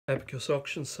Abacus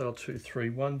Auction Sale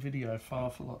 231, video file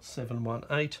for lot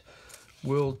 718,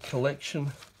 World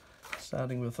Collection,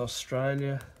 starting with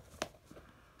Australia.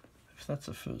 If that's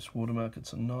a first watermark,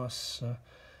 it's a nice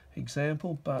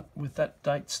example, but with that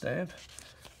date stamp,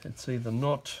 it's either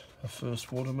not a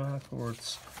first watermark or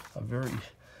it's a very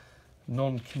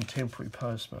non-contemporary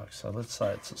postmark. So let's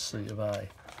say it's a C of A.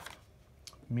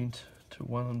 Mint to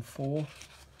 1 and 4.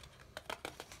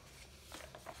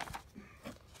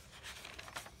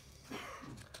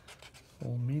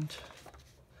 All mint.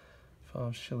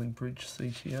 5 shilling bridge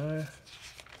CTO.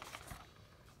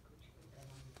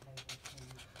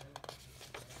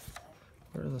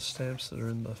 Where are the stamps that are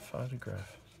in the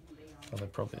photograph? Oh, they're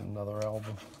probably in another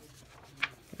album.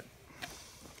 Yep.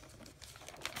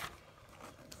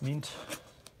 Mint.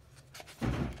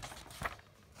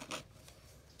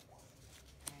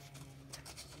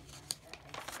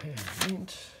 And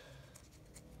mint.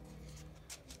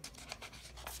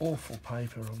 Awful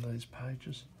paper on these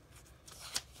pages.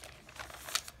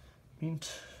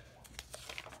 Mint.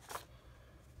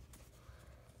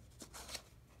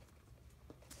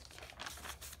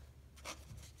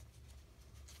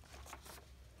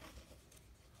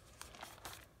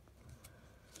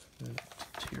 It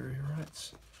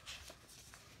deteriorates.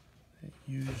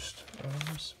 Used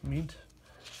arms, mint.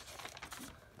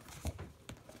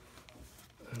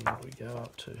 And we go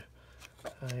up to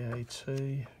AAT,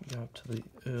 go up to the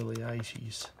early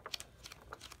 80s.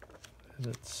 And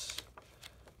it's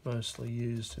mostly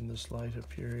used in this later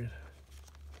period.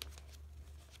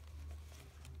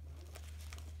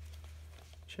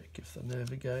 Check if the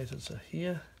navigators are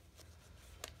here.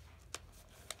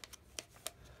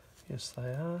 Yes,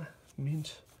 they are.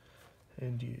 Mint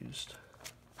and used.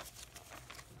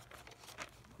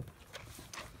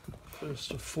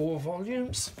 First of 4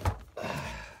 volumes.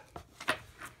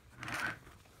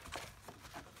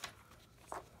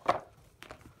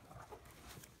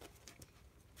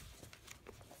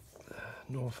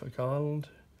 Norfolk Island,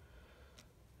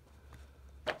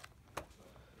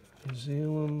 New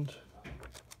Zealand.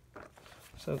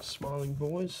 Is that Smiling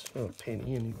Boys? Oh, a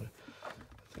penny anyway. I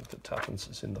think the Tuppence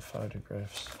is in the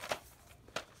photographs.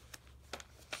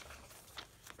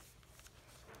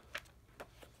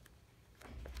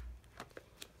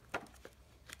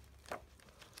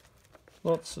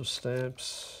 Lots of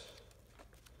stamps.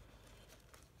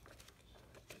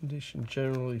 Condition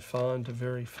generally fine to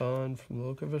very fine from the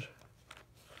look of it.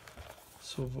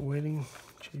 Silver Wedding,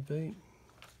 GB.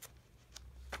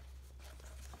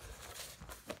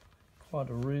 Quite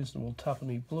a reasonable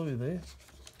Tuppence Blue there.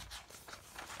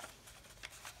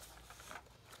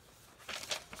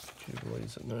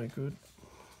 Jubilees are no good.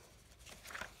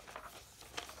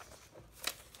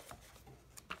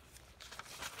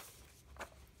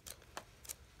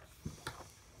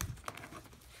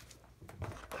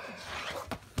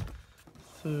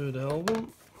 Third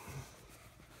album,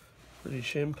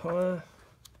 British Empire.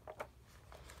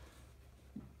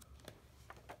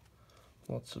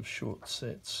 Lots of short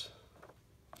sets.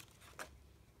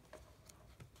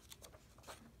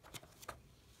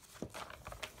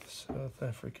 South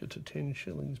Africa to 10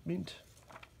 shillings mint.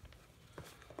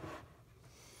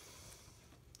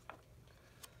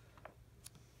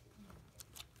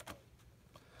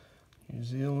 New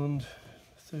Zealand,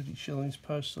 30 shillings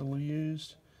postally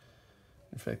used.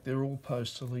 In fact, they're all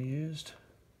postally used.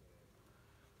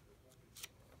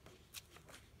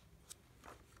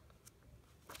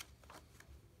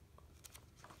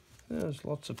 There's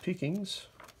lots of pickings.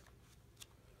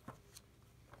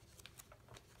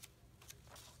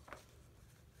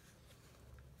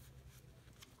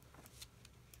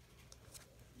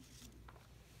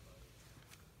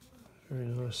 Very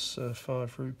nice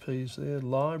 5 rupees there.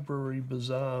 Library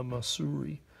Bazaar,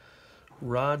 Masuri.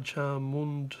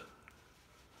 Rajamund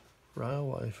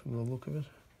Railway from the look of it.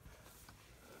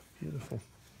 Beautiful.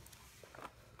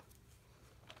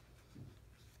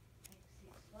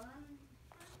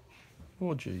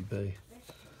 Or GB.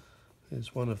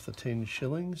 There's one of the 10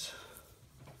 shillings.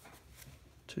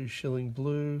 2 shilling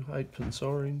blue, 8 pence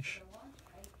orange.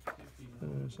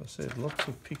 As I said, lots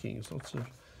of pickings, lots of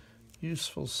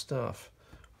useful stuff.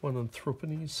 1 and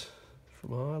threepennies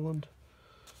from Ireland.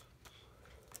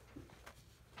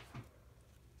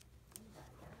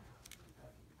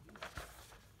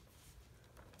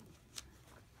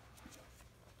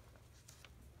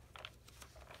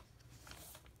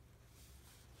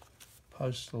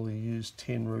 Postally used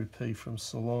 10 rupee from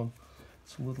Ceylon.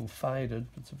 It's a little faded,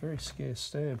 but it's a very scarce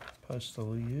stamp,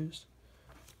 postally used.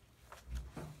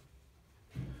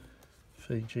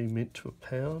 Fiji mint to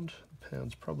 £1. The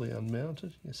pound's probably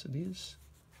unmounted, yes it is.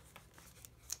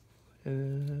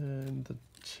 And the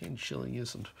 10 shilling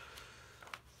isn't.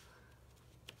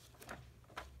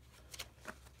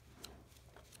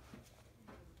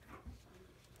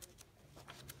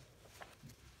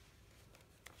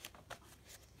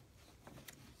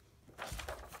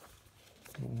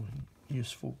 More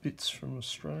useful bits from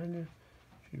Australia,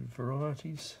 a few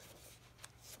varieties.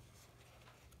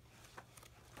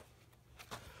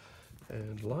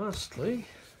 And lastly,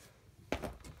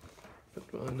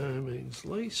 but by no means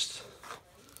least,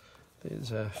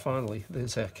 there's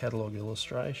there's our catalogue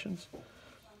illustrations.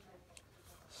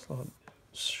 Slight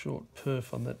short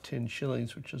perf on that 10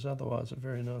 shillings, which is otherwise a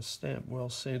very nice stamp, well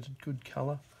scented, good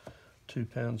colour.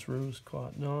 £2 rue is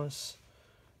quite nice.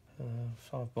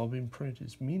 5 bob imprint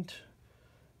is mint,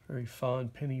 very fine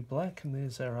penny black, and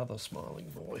there's our other smiling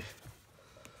boy.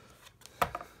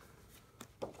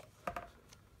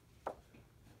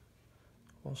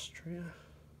 Austria.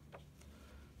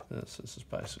 This is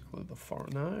basically the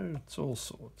foreign. No, it's all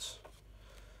sorts.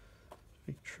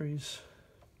 Victories.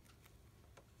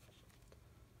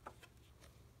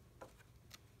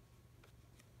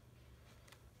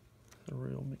 A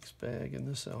real mixed bag in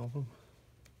this album.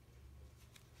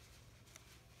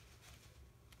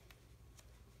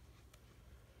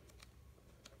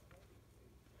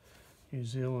 New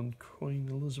Zealand Queen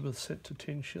Elizabeth set to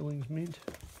 10 shillings mint.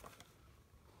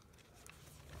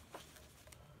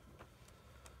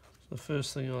 The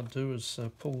first thing I'd do is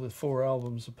pull the 4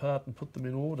 albums apart and put them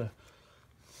in order.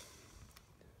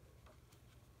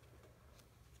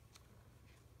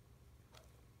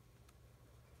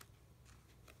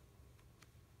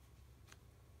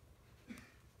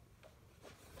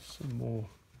 Some more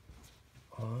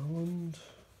Ireland,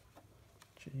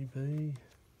 GB,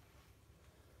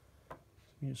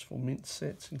 some useful mint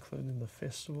sets including the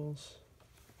festivals.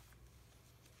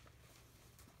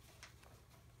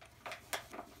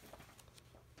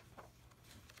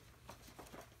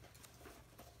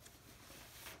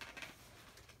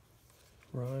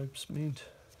 Robes mint.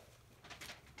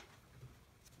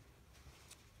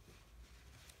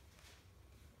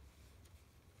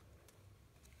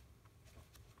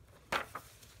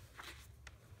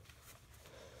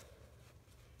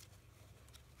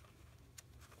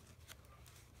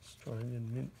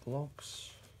 Australian mint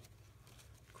blocks,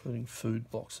 including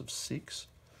food blocks of 6.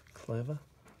 Clever.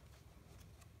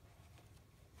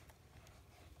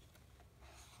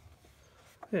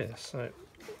 Yeah, so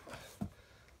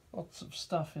lots of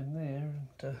stuff in there,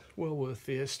 and well worth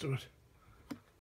the estimate.